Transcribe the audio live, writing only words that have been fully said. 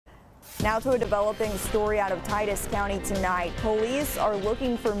Now to a developing story out of Titus County tonight. Police are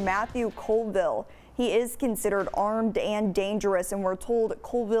looking for Matthew Colville. He is considered armed and dangerous, and we're told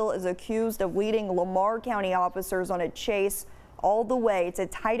Colville is accused of leading Lamar County officers on a chase all the way to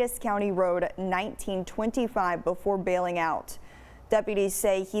Titus County Road 1925 before bailing out. Deputies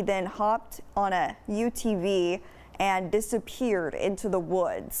say he then hopped on a UTV and disappeared into the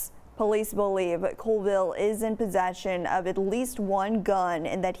woods. Police believe Colville is in possession of at least one gun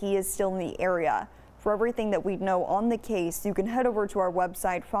and that he is still in the area. For everything that we know on the case, you can head over to our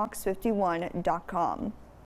website, fox51.com.